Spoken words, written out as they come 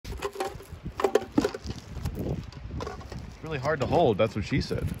really hard to hold. That's what she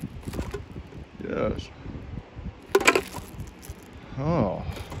said. Yes. Oh.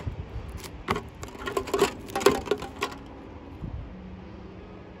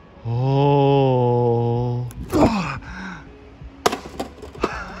 Oh.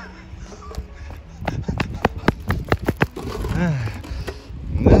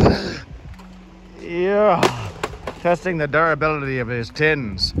 Yeah. Testing the durability of his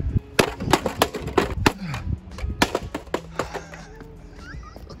tins.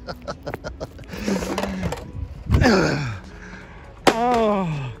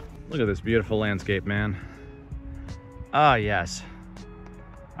 Oh, look at this beautiful landscape, man. Ah, yes.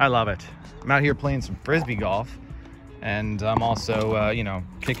 I love it. I'm out here playing some frisbee golf, and I'm also, you know,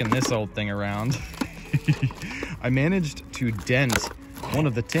 kicking this old thing around. I managed to dent one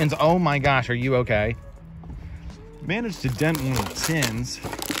of the tins. Oh my gosh, are you okay? Managed to dent one of the tins.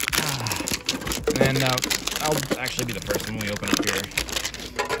 And I'll actually be the first one we open up here.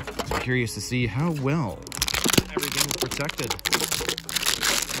 So I'm curious to see how well everything is protected.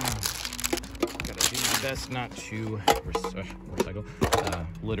 Gotta do my best not to recycle,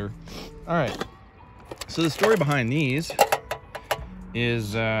 litter. All right. So the story behind these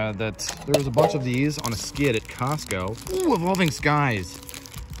is that there was a bunch of these on a skid at Costco. Ooh, Evolving Skies.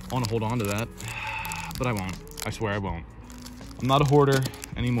 I want to hold on to that, but I won't. I swear I won't. I'm not a hoarder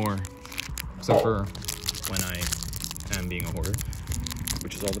anymore, except for when I am being a hoarder,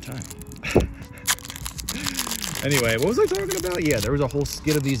 which is all the time. Anyway, what was I talking about? Yeah, there was a whole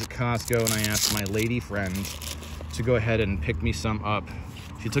skid of these at Costco, and I asked my lady friend to go ahead and pick me some up.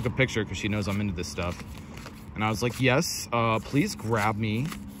 She took a picture because she knows I'm into this stuff. And I was like, yes, please grab me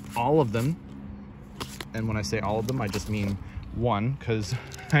all of them. And when I say all of them, I just mean one, because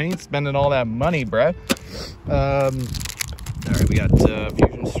I ain't spending all that money, bruh. All right, we got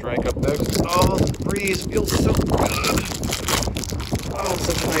Fusion Strike up next. Oh, the breeze feels so good. Oh, it's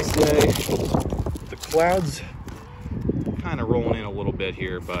such a nice day. The clouds kind of rolling in a little bit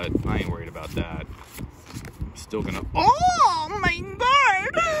here, but I ain't worried about that. I'm still gonna... Oh, my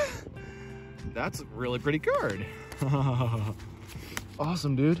God! That's a really pretty card.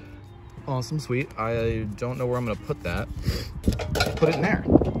 Awesome, dude. Awesome, sweet. I don't know where I'm gonna put that. Put it in there.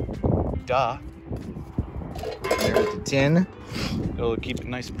 Duh. There with the tin. It'll keep it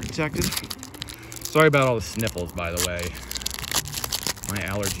nice and protected. Sorry about all the sniffles, by the way. My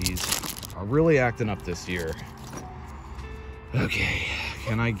allergies are really acting up this year. Okay,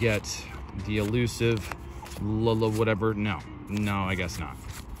 can I get the elusive whatever? No, I guess not.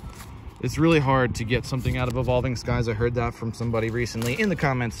 It's really hard to get something out of Evolving Skies. I heard that from somebody recently in the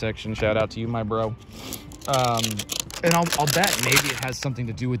comments section. Shout out to you, my bro. And I'll bet maybe it has something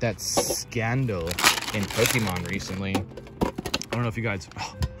to do with that scandal in Pokemon recently. I don't know if you guys...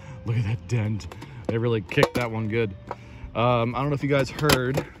 Oh, look at that dent. They really kicked that one good. I don't know if you guys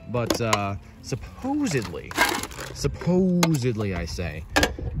heard, but supposedly I say,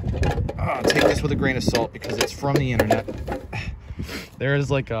 take this with a grain of salt because it's from the internet. There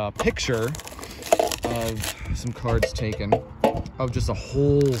is like a picture of some cards taken of just a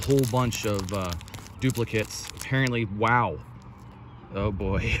whole bunch of duplicates. Apparently, wow. Oh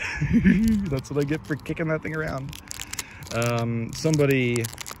boy. That's what I get for kicking that thing around. Somebody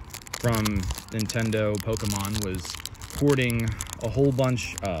from Nintendo Pokemon was hoarding a whole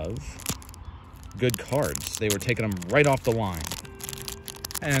bunch of good cards. They were taking them right off the line.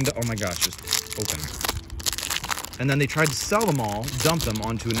 And, oh my gosh, just open. And then they tried to sell them all, dump them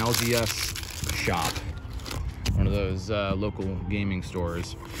onto an LGS shop. One of those local gaming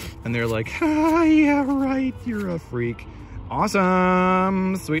stores. And they're like, ah, yeah, right, you're a freak.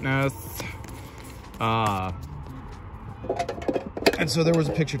 Awesome, sweetness. And so there was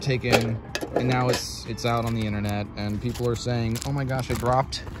a picture taken, and now it's out on the internet, and people are saying, oh my gosh, I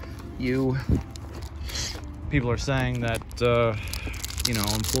dropped you. People are saying that, you know,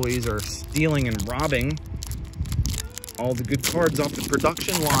 employees are stealing and robbing all the good cards off the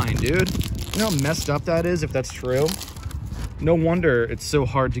production line, dude. You know how messed up that is if that's true? No wonder it's so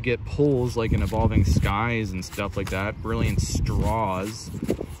hard to get pulls like in Evolving Skies and stuff like that. Brilliant Straws.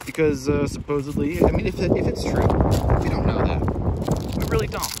 Because supposedly, I mean, if it's true, we don't know that. We really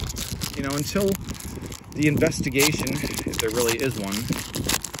don't. You know, until the investigation, if there really is one,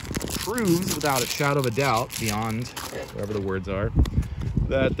 proves without a shadow of a doubt, beyond whatever the words are,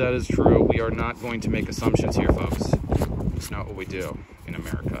 that that is true, we are not going to make assumptions here, folks. It's not what we do in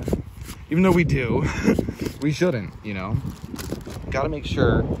America. Even though we do, we shouldn't, you know? Gotta make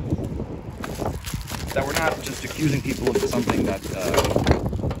sure that we're not just accusing people of something that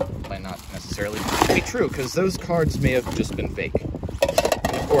might not necessarily be true, because those cards may have just been fake.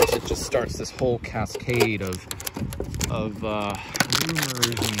 And of course, it just starts this whole cascade of of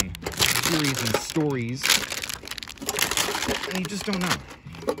rumors and theories and stories, and you just don't know.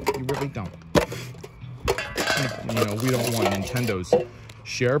 You really don't. You know, we don't want Nintendo's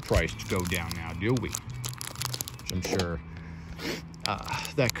share price to go down now, do we? Which I'm sure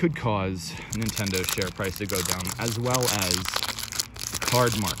that could cause Nintendo's share price to go down, as well as the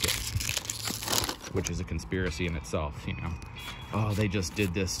card market, which is a conspiracy in itself, you know. Oh, they just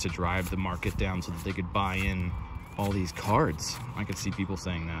did this to drive the market down so that they could buy in all these cards. I could see people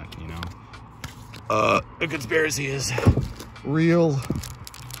saying that, you know. The conspiracy is real.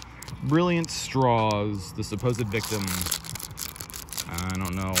 Brilliant Straws, the supposed victim. I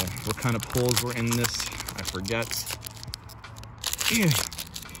don't know what kind of pulls were in this. I forget. Yeah.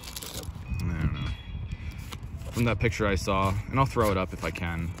 I don't know. From that picture I saw, and I'll throw it up if I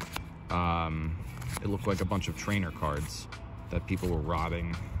can, it looked like a bunch of trainer cards that people were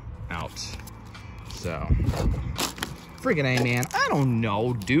robbing out. So, friggin' A, man. I don't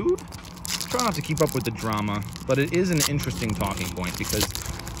know, dude. Try not to keep up with the drama, but it is an interesting talking point because,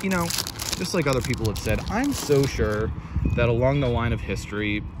 you know, just like other people have said, I'm so sure that along the line of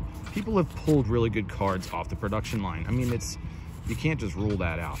history, people have pulled really good cards off the production line. I mean, you can't just rule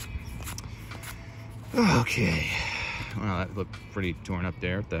that out. Okay. Well, that looked pretty torn up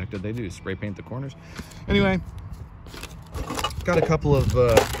there. What the heck did they do? Spray paint the corners? Anyway, got a couple of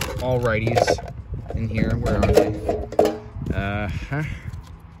alrighties in here. Where are they?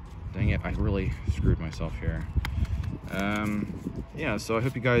 Dang it, I really screwed myself here. Yeah, so I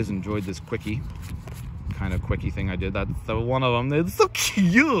hope you guys enjoyed this quickie thing I did. That's one of them. It's so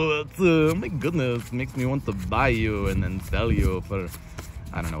cute. Oh my goodness, it makes me want to buy you and then sell you for,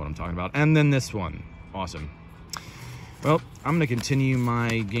 I don't know what I'm talking about. And then this one, awesome. Well, I'm gonna continue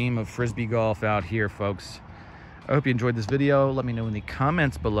my game of frisbee golf out here, folks. I hope you enjoyed this video. Let me know in the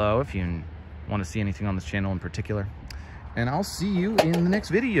comments below if you want to see anything on this channel in particular. And I'll see you in the next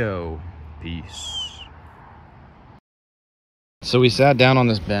video. Peace. So we sat down on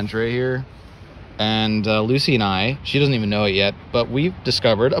this bench right here, and Lucy and I, she doesn't even know it yet, but we've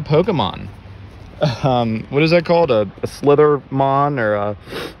discovered a Pokemon. What is that called? A Slithermon, or a,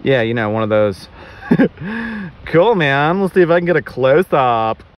 yeah, you know, one of those. Cool, man. Let's see if I can get a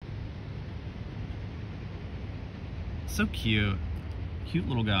close-up. So cute. Cute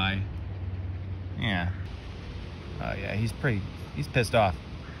little guy. Yeah. Oh, yeah, he's pissed off.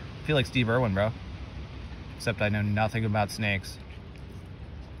 I feel like Steve Irwin, bro. Except I know nothing about snakes.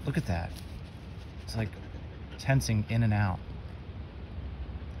 Look at that. It's like tensing in and out.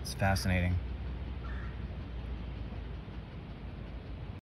 It's fascinating.